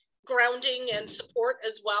grounding and support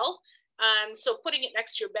as well. So putting it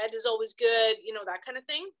next to your bed is always good, you know, that kind of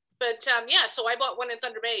thing. But yeah, so I bought one in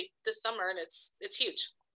Thunder Bay this summer, and it's huge.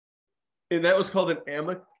 And that was called an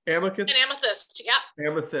amethyst? An amethyst, yeah.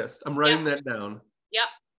 Amethyst. I'm writing that down. Yeah.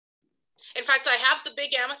 In fact, I have the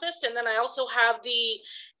big amethyst, and then I also have the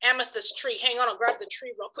amethyst tree. Hang on, I'll grab the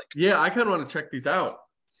tree real quick. Yeah, I kind of want to check these out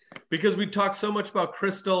because we talked so much about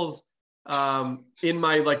crystals in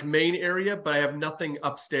my like main area, but I have nothing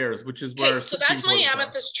upstairs, which is where. So that's my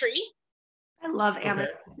amethyst tree. I love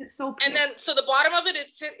amethyst. It's so pretty. And then, so the bottom of it,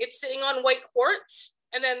 it's sitting on white quartz,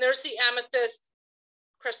 and then there's the amethyst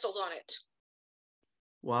crystals on it.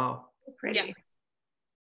 Wow. So pretty. Yeah.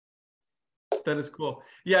 That is cool.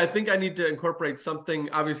 Yeah, I think I need to incorporate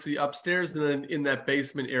something obviously upstairs and then in that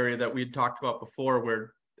basement area that we had talked about before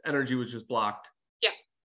where energy was just blocked. Yeah.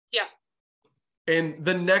 Yeah. And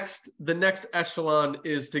the next echelon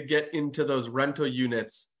is to get into those rental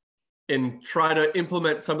units and try to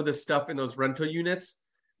implement some of this stuff in those rental units.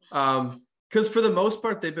 Because for the most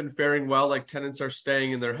part, they've been faring well, like tenants are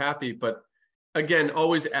staying and they're happy, but again,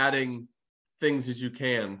 always adding things as you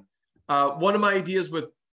can. One of my ideas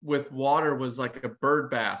with water was like a bird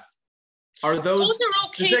bath. Those are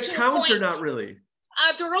okay. Does that count or not really?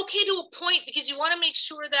 They're okay to a point because you want to make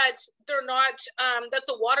sure that they're not, that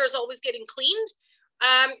the water is always getting cleaned.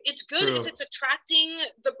 It's good if it's attracting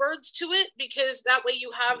the birds to it because that way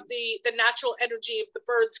you have the natural energy of the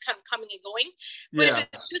birds kind of coming and going. But if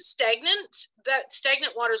it's just stagnant, that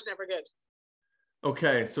stagnant water is never good.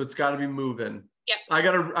 Okay, so it's got to be moving. Yeah. I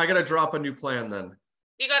gotta drop a new plan then.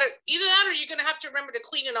 You gotta either that or you're gonna have to remember to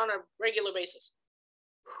clean it on a regular basis.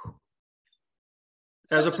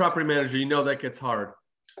 As a property manager, you know that gets hard.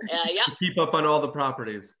 Yeah. To keep up on all the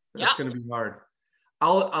properties. That's gonna be hard.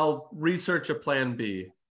 I'll research a plan B.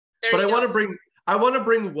 But I want to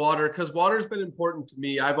bring water because water's been important to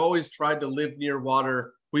me. I've always tried to live near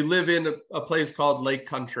water. We live in a place called Lake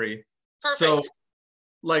Country. Perfect. So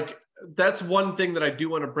like that's one thing that I do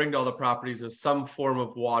want to bring to all the properties is some form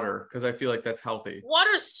of water because I feel like that's healthy.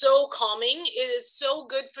 Water is so calming. It is so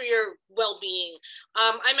good for your well-being.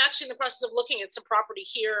 I'm actually in the process of looking at some property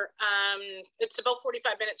here. It's about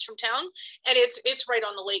 45 minutes from town, and it's right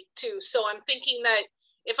on the lake too. So I'm thinking that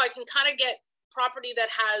if I can kind of get property that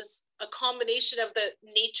has a combination of the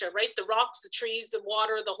nature, right? The rocks, the trees, the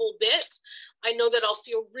water, the whole bit, I know that I'll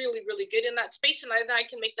feel really, really good in that space, and I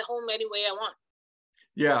can make the home any way I want.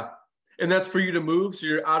 Yeah. And that's for you to move. So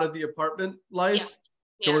you're out of the apartment life,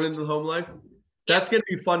 going into the home life. That's going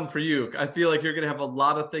to be fun for you. I feel like you're going to have a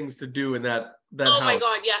lot of things to do in that house. Oh my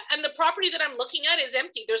God. Yeah. And the property that I'm looking at is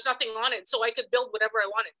empty. There's nothing on it. So I could build whatever I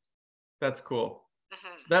wanted. That's cool.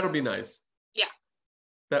 That'll be nice. Yeah.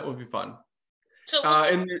 That would be fun. So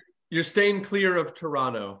and you're staying clear of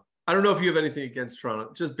Toronto. I don't know if you have anything against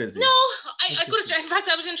Toronto. Just busy. No, I go to. In fact,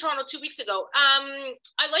 I was in Toronto 2 weeks ago.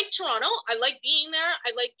 I like Toronto. I like being there.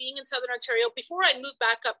 I like being in Southern Ontario. Before I moved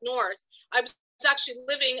back up north, I was actually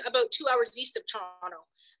living about 2 hours east of Toronto.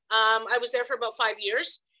 I was there for about 5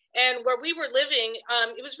 years, and where we were living,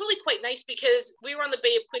 it was really quite nice because we were on the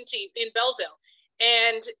Bay of Quinte in Belleville,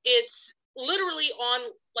 and it's literally on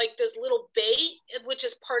like this little bay, which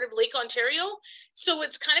is part of Lake Ontario. So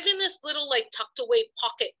it's kind of in this little like tucked away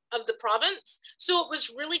pocket of the province. So it was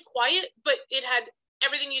really quiet, but it had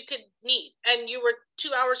everything you could need. And you were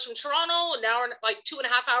 2 hours from Toronto, an hour, like 2.5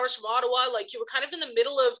 hours from Ottawa. Like you were kind of in the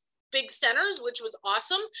middle of big centers, which was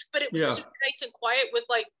awesome, but it was super nice and quiet with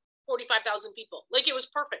like 45,000 people. Like it was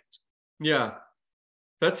perfect. Yeah.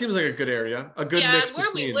 That seems like a good area. A good mix where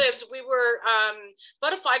we lived, we were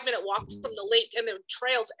about a 5-minute walk from the lake, and there were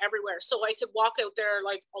trails everywhere. So I could walk out there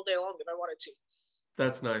like all day long if I wanted to.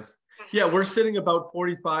 That's nice. Yeah, we're sitting about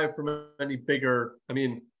 45 from any bigger. I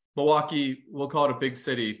mean, Milwaukee, we'll call it a big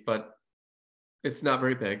city, but It's not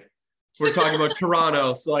very big. We're talking about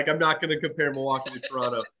Toronto, so like I'm not going to compare Milwaukee to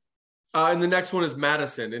Toronto. And the next one is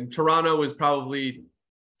Madison, and Toronto is probably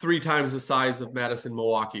 3 times the size of Madison,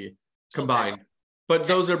 Milwaukee combined. Okay. But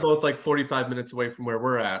those are both like 45 minutes away from where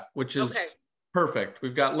we're at, which is perfect.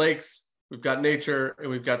 We've got lakes, we've got nature, and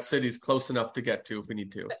we've got cities close enough to get to if we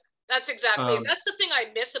need to. That's exactly. That's the thing I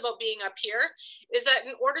miss about being up here, is that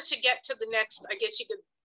in order to get to the next, I guess you could,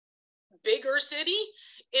 bigger city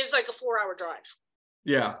is like a 4-hour drive.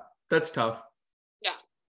 Yeah, that's tough. Yeah.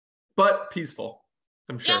 But peaceful,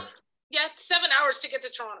 I'm sure. Yeah, 7 hours to get to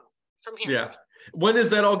Toronto from here. Yeah. When is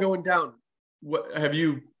that all going down? What are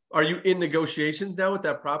you in negotiations now with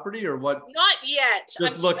that property or what? Not yet.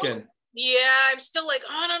 Just looking. I'm still like,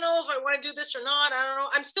 I don't know if I want to do this or not. I don't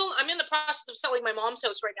know. I'm in the process of selling my mom's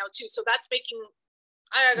house right now too. So that's making,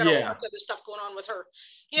 I got a whole bunch of other stuff going on with her,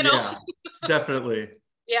 you know? Yeah, definitely.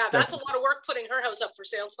 Yeah, that's a lot of work putting her house up for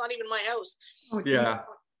sale. It's not even my house. Yeah.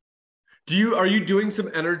 Are you doing some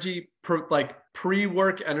energy,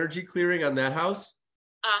 pre-work energy clearing on that house?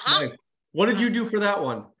 Nice. What did you do for that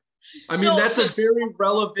one? I mean, that's a very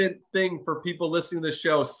relevant thing for people listening to the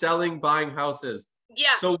show, selling, buying houses.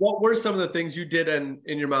 Yeah. So what were some of the things you did in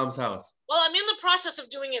your mom's house? Well, I'm in the process of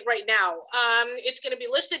doing it right now. It's going to be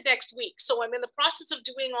listed next week. So I'm in the process of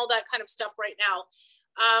doing all that kind of stuff right now.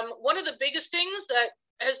 One of the biggest things that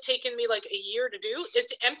has taken me like a year to do is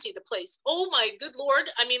to empty the place. Oh my good Lord.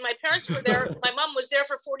 I mean, my parents were there. My mom was there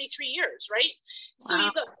for 43 years, right? So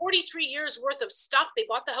you've got 43 years worth of stuff. They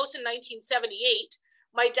bought the house in 1978.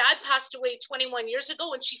 My dad passed away 21 years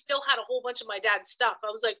ago and she still had a whole bunch of my dad's stuff.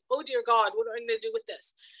 I was like, oh dear God, what am I going to do with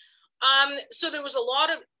this? So there was a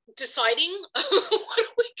lot of deciding what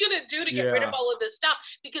are we going to do to get rid of all of this stuff,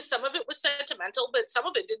 because some of it was sentimental, but some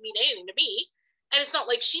of it didn't mean anything to me. And it's not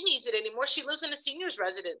like she needs it anymore. She lives in a senior's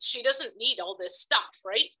residence. She doesn't need all this stuff,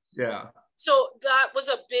 right? Yeah. So that was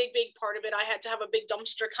a big, big part of it. I had to have a big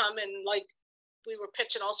dumpster come and like, we were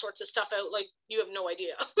pitching all sorts of stuff out. Like, you have no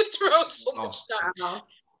idea. We threw out so much stuff.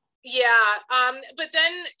 Yeah. But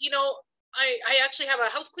then, you know, I actually have a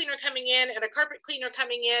house cleaner coming in and a carpet cleaner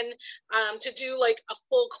coming in to do like a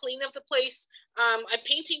full clean of the place. I'm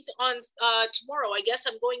painting on tomorrow. I guess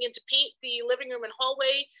I'm going in to paint the living room and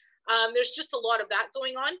hallway. There's just a lot of that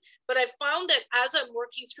going on, but I've found that as I'm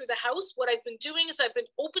working through the house, what I've been doing is I've been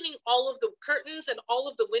opening all of the curtains and all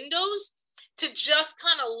of the windows to just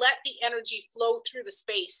kind of let the energy flow through the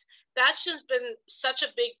space. That's just been such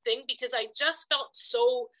a big thing because I just felt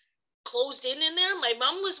so closed in there. My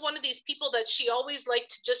mom was one of these people that she always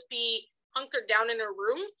liked to just be hunkered down in her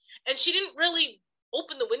room, and she didn't really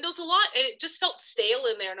open the windows a lot, and it just felt stale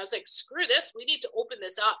in there. And I was like, screw this, we need to open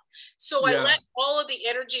this up. So I let all of the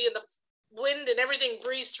energy and the wind and everything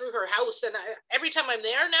breeze through her house. And every time I'm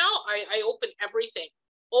there now, I open everything,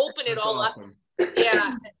 open it all awesome. Up.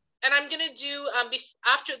 Yeah. And I'm going to do,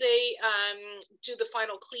 after they do the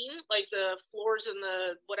final clean, like the floors and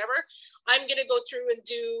the whatever, I'm going to go through and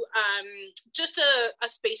do just a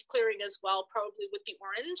space clearing as well, probably with the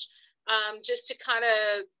orange, just to kind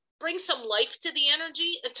of bring some life to the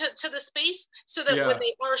energy, to the space, so that when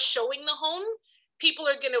they are showing the home, people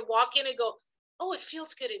are going to walk in and go, oh, it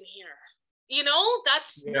feels good in here. You know,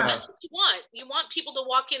 that's what you want. You want people to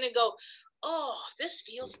walk in and go, oh, this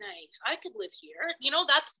feels nice. I could live here. You know,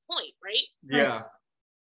 that's the point, right? Yeah.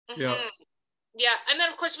 Mm-hmm. Yeah. And then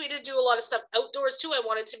of course we did do a lot of stuff outdoors too. I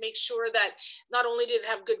wanted to make sure that not only did it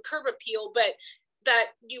have good curb appeal, but that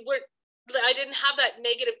I didn't have that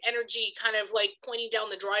negative energy kind of like pointing down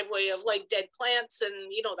the driveway of like dead plants and,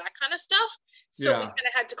 you know, that kind of stuff. So we kind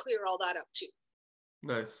of had to clear all that up too.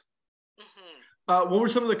 Nice. Mm-hmm. What were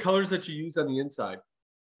some of the colors that you used on the inside?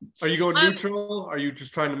 Are you going neutral? Are you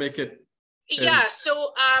just trying to make it? Yeah.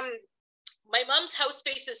 So my mom's house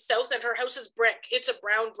faces south and her house is brick. It's a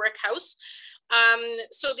brown brick house.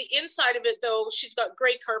 So the inside of it though, she's got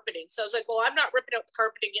gray carpeting. So I was like, well, I'm not ripping out the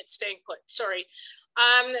carpeting, it's staying put. Sorry.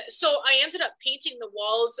 So I ended up painting the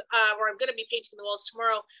walls, or I'm going to be painting the walls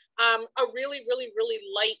tomorrow, a really, really, really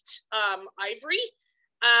light ivory,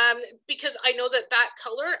 because I know that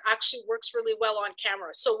color actually works really well on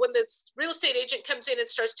camera. So when the real estate agent comes in and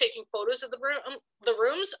starts taking photos of the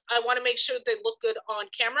rooms, I want to make sure they look good on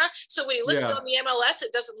camera. So when you list it on the MLS,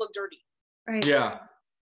 it doesn't look dirty. Right. Yeah.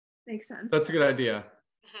 Makes sense. That's a good idea.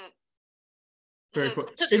 Mm-hmm. Very cool.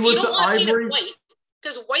 It was the ivory.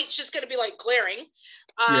 Because white's just going to be like glaring.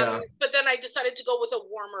 But then I decided to go with a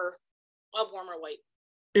warmer white.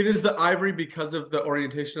 It is the ivory because of the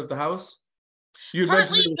orientation of the house?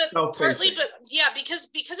 Partly, but yeah, because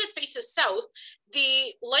it faces south,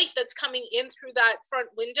 the light that's coming in through that front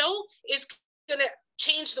window is going to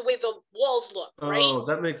change the way the walls look, right? Oh,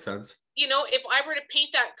 that makes sense. you know, if I were to paint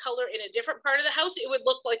that color in a different part of the house, it would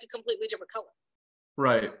look like a completely different color.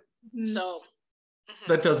 Right. So.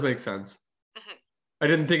 That does make sense. I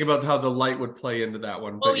didn't think about how the light would play into that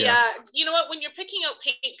one. But yeah. You know what? When you're picking out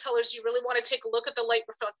paint colors, you really want to take a look at the light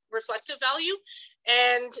reflective value.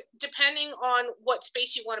 And depending on what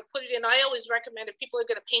space you want to put it in, I always recommend if people are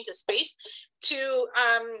going to paint a space to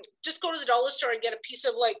just go to the dollar store and get a piece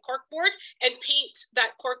of like corkboard and paint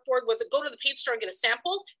that corkboard with it. Go to the paint store and get a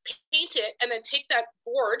sample, paint it, and then take that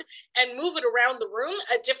board and move it around the room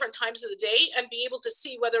at different times of the day and be able to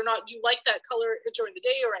see whether or not you like that color during the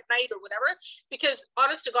day or at night or whatever. Because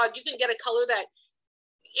honest to God, you can get a color that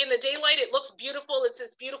in the daylight, it looks beautiful. It's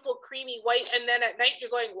this beautiful creamy white. And then at night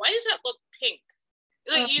you're going, why does that look pink?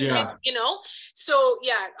 Like you know, so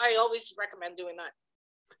yeah, I always recommend doing that.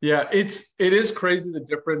 Yeah, it is crazy the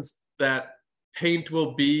difference that paint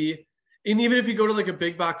will be. And even if you go to like a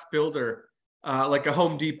big box builder, like a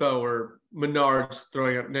Home Depot or Menards,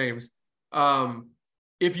 throwing up names,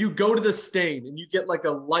 if you go to the stain and you get like a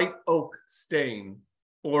light oak stain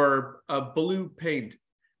or a blue paint,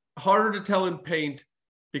 harder to tell in paint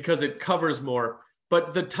because it covers more,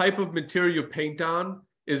 but the type of material you paint on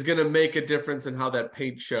is going to make a difference in how that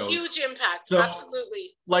paint shows. Huge impact. So,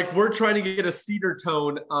 absolutely. Like we're trying to get a cedar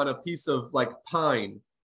tone on a piece of like pine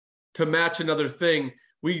to match another thing.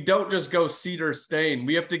 We don't just go cedar stain.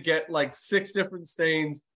 We have to get like 6 different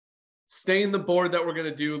stains, stain the board that we're going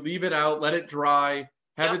to do, leave it out, let it dry,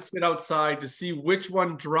 have it sit outside to see which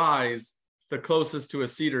one dries the closest to a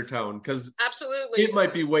cedar tone. Because absolutely, it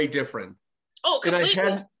might be way different. Oh, completely.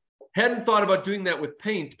 And I hadn't thought about doing that with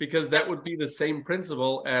paint because that would be the same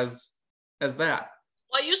principle as that.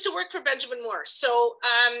 Well, I used to work for Benjamin Moore. So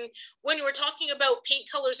when you were talking about paint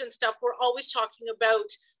colors and stuff, we're always talking about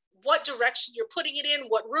what direction you're putting it in,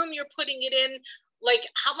 what room you're putting it in, like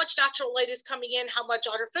how much natural light is coming in, how much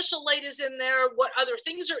artificial light is in there, what other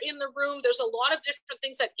things are in the room. There's a lot of different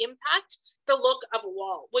things that impact the look of a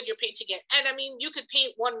wall when you're painting it. And I mean, you could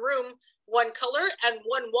paint one room one color and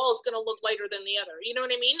one wall is going to look lighter than the other. You know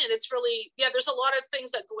what I mean? And it's really, there's a lot of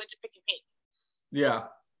things that go into picking paint. Yeah,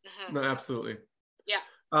 no, absolutely.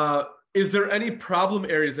 Yeah. Is there any problem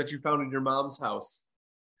areas that you found in your mom's house?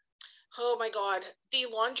 Oh my God. The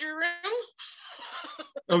laundry room.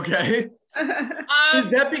 Okay. Is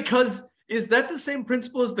that the same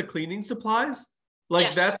principle as the cleaning supplies? Like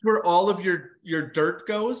yes. That's where all of your dirt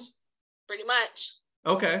goes? Pretty much.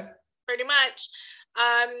 Okay. Pretty much.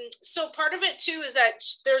 So part of it too is that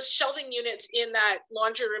there's shelving units in that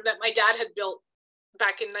laundry room that my dad had built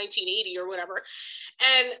back in 1980 or whatever.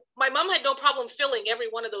 And my mom had no problem filling every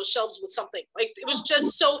one of those shelves with something. Like it was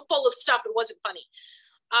just so full of stuff. It wasn't funny.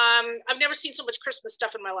 I've never seen so much Christmas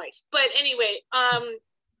stuff in my life. But anyway,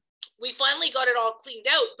 we finally got it all cleaned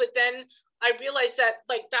out. But then I realized that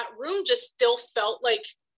like that room just still felt like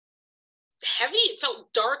heavy. It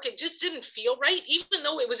felt dark. It just didn't feel right. Even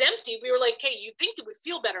though it was empty, we were like, hey, you'd think it would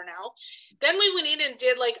feel better now. Then we went in and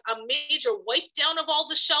did like a major wipe down of all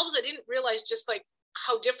the shelves. I didn't realize just like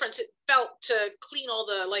how different it felt to clean all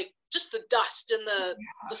the like just the dust and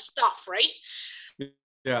the stuff, right?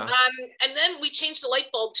 Yeah. And then we changed the light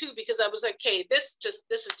bulb too, because I was like, okay, this is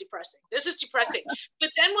depressing. This is depressing.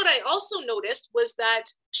 But then what I also noticed was that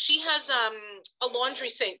she has a laundry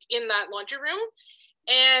sink in that laundry room.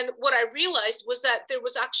 And what I realized was that there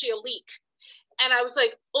was actually a leak. And I was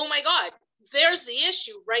like, oh my God, there's the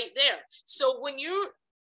issue right there. So when you're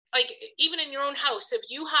like, even in your own house, if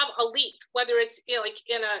you have a leak, whether it's like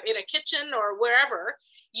in a kitchen or wherever,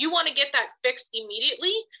 you want to get that fixed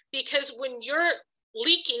immediately, because when you're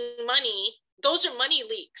leaking money, those are money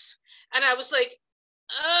leaks. And I was like,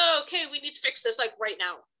 oh, okay, we need to fix this like right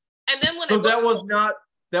now. And then when that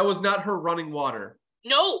was not her running water.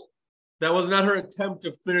 No. That was not her attempt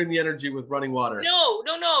of clearing the energy with running water. No.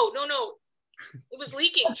 It was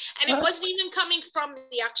leaking. And it wasn't even coming from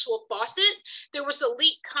the actual faucet. There was a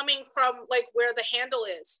leak coming from like where the handle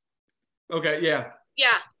is. Okay, yeah.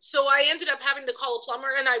 Yeah. So I ended up having to call a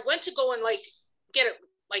plumber, and I went to go and like get it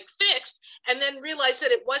like fixed, and then realized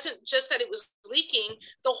that it wasn't just that it was leaking.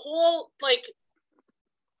 The whole like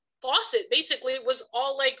faucet basically was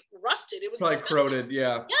all like rusted. It was probably corroded.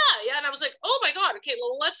 Yeah. And I was like, oh my God, okay,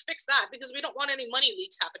 well, let's fix that, because we don't want any money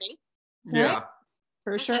leaks happening. Yeah, right?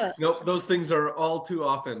 For sure. Nope, those things are all too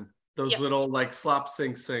often those little like slop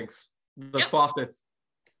sinks, the faucets.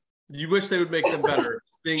 You wish they would make them better.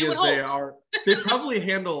 Thing is, they probably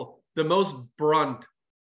handle the most brunt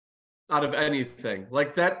out of anything.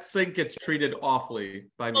 Like that sink gets treated awfully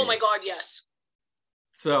by me. Oh my God, yes.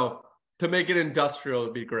 So to make it industrial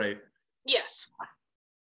would be great. Yes.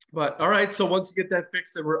 But all right, so once you get that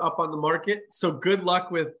fixed and we're up on the market, so good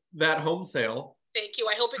luck with that home sale. Thank you.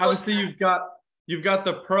 I hope it goes obviously you've got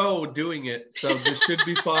the pro doing it, so this should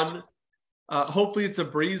be fun. Hopefully it's a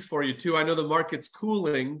breeze for you too. I know the market's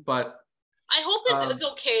cooling, but I hope it's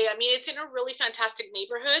okay. I mean, it's in a really fantastic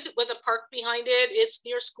neighborhood with a park behind it. It's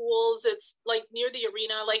near schools. It's like near the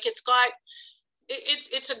arena. Like it's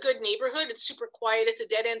a good neighborhood. It's super quiet. It's a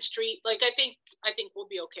dead end street. Like I think we'll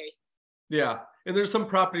be okay. Yeah, and there's some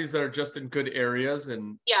properties that are just in good areas,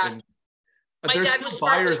 and my there's dad still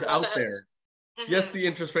buyers out there. Mm-hmm. Yes, the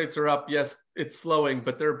interest rates are up. Yes, it's slowing,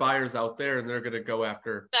 but there are buyers out there, and they're going to go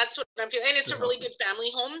after. That's what I'm feeling, and it's a really good family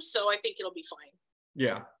home, so I think it'll be fine.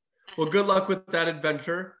 Yeah. Well, good luck with that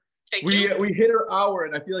adventure. Thank you. We hit our hour,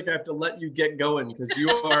 and I feel like I have to let you get going because you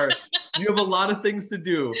have a lot of things to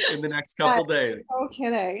do in the next couple days. No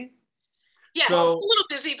kidding. Yeah, so, it's a little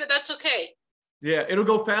busy, but that's okay. Yeah, it'll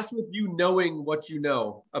go fast with you knowing what you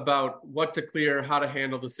know about what to clear, how to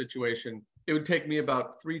handle the situation. It would take me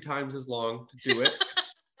about 3 times as long to do it.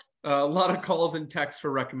 A lot of calls and texts for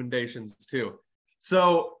recommendations too.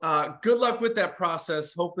 So good luck with that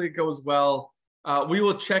process. Hopefully it goes well. We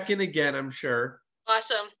will check in again, I'm sure.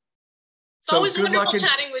 Awesome. It's always wonderful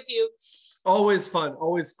chatting with you. Always fun,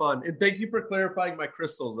 always fun. And thank you for clarifying my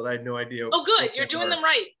crystals that I had no idea. Oh, good. You're doing them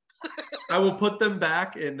right. I will put them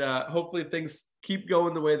back, and hopefully things keep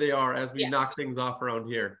going the way they are as we knock things off around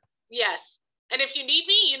here. Yes. And if you need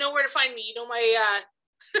me, you know where to find me. You know my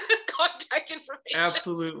contact information.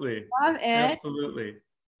 Absolutely. Love it. Absolutely.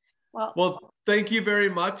 Well, thank you very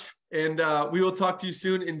much. And we will talk to you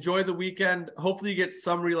soon. Enjoy the weekend. Hopefully you get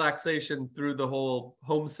some relaxation through the whole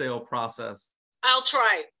home sale process. I'll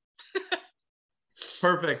try.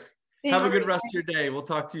 Perfect. Have a good rest of your day. We'll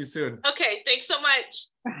talk to you soon. Okay. Thanks so much.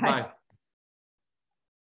 Bye.